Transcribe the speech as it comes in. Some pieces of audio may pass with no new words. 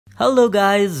Hello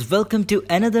guys, welcome to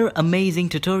another amazing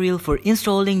tutorial for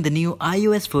installing the new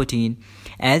iOS 14.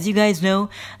 As you guys know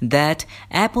that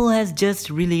Apple has just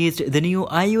released the new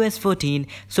iOS 14,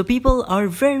 so people are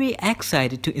very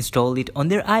excited to install it on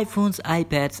their iPhones,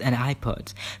 iPads and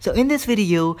iPods. So in this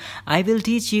video, I will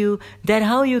teach you that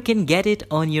how you can get it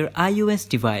on your iOS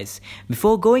device.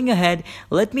 Before going ahead,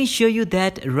 let me show you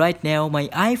that right now my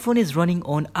iPhone is running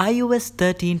on iOS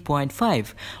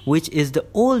 13.5, which is the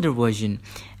older version.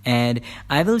 And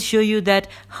I will show you that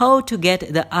how to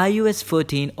get the iOS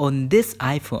 14 on this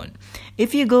iPhone.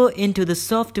 If you go into the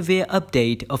software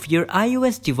update of your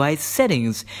iOS device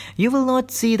settings, you will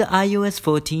not see the iOS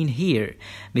 14 here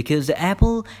because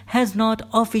Apple has not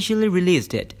officially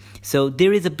released it. So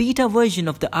there is a beta version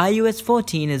of the iOS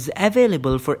 14 is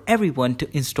available for everyone to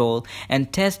install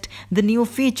and test the new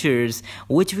features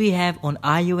which we have on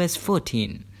iOS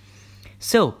 14.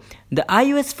 So, the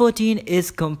iOS 14 is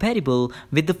compatible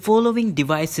with the following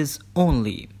devices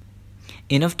only.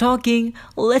 Enough talking,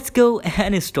 let's go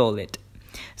and install it.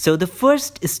 So the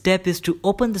first step is to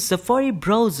open the Safari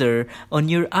browser on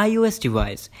your iOS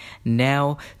device.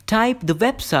 Now type the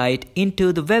website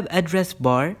into the web address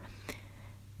bar,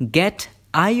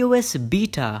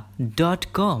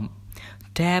 getiosbeta.com.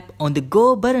 Tap on the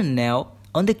Go button now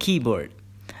on the keyboard.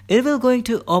 It will going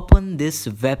to open this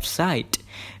website.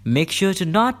 Make sure to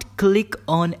not click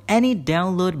on any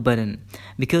download button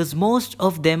because most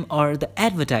of them are the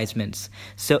advertisements.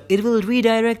 So it will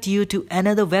redirect you to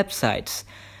another websites.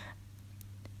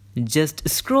 Just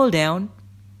scroll down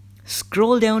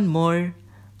more,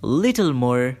 little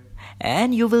more,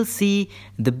 and you will see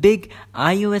the big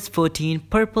iOS 14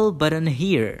 purple button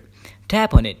here.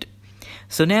 Tap on it.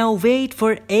 So now wait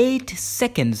for 8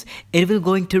 seconds. It will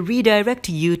going to redirect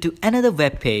you to another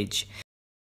web page.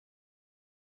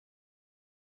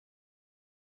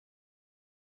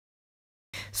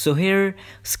 So here,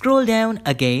 scroll down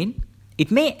again.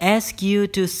 It may ask you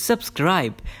to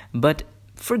subscribe, but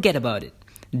forget about it.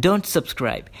 Don't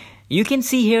subscribe. You can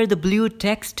see here the blue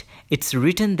text. It's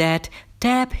written that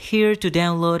tap here to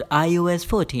download iOS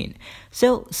 14.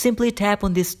 So simply tap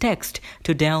on this text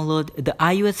to download the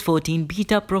iOS 14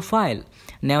 beta profile.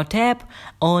 Now tap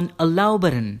on allow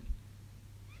button.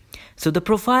 So the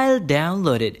profile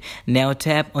downloaded. Now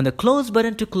tap on the close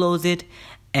button to close it.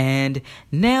 And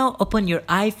now open your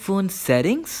iPhone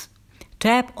settings.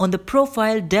 Tap on the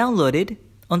profile downloaded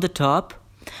on the top.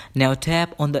 Now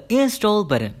tap on the install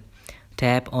button.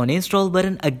 Tap on install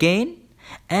button again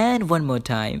and one more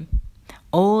time.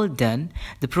 All done.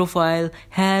 The profile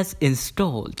has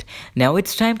installed. Now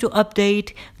it's time to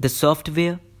update the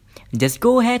software. Just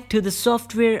go ahead to the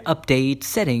software update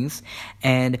settings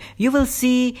and you will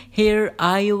see here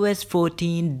iOS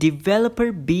 14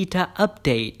 developer beta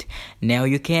update. Now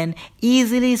you can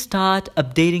easily start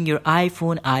updating your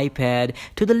iPhone, iPad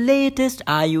to the latest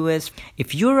iOS.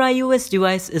 If your iOS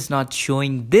device is not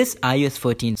showing this iOS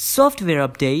 14 software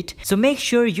update, so make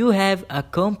sure you have a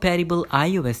compatible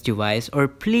iOS device or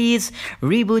please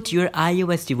reboot your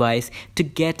iOS device to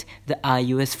get the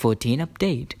iOS 14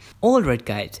 update. Alright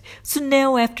guys. So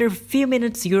now after a few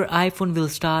minutes your iPhone will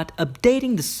start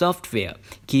updating the software.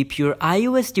 Keep your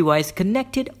iOS device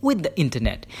connected with the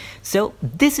internet. So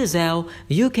this is how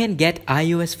you can get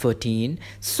iOS 14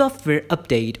 software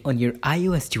update on your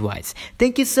iOS device.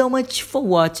 Thank you so much for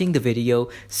watching the video.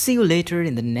 See you later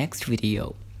in the next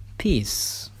video.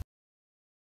 Peace.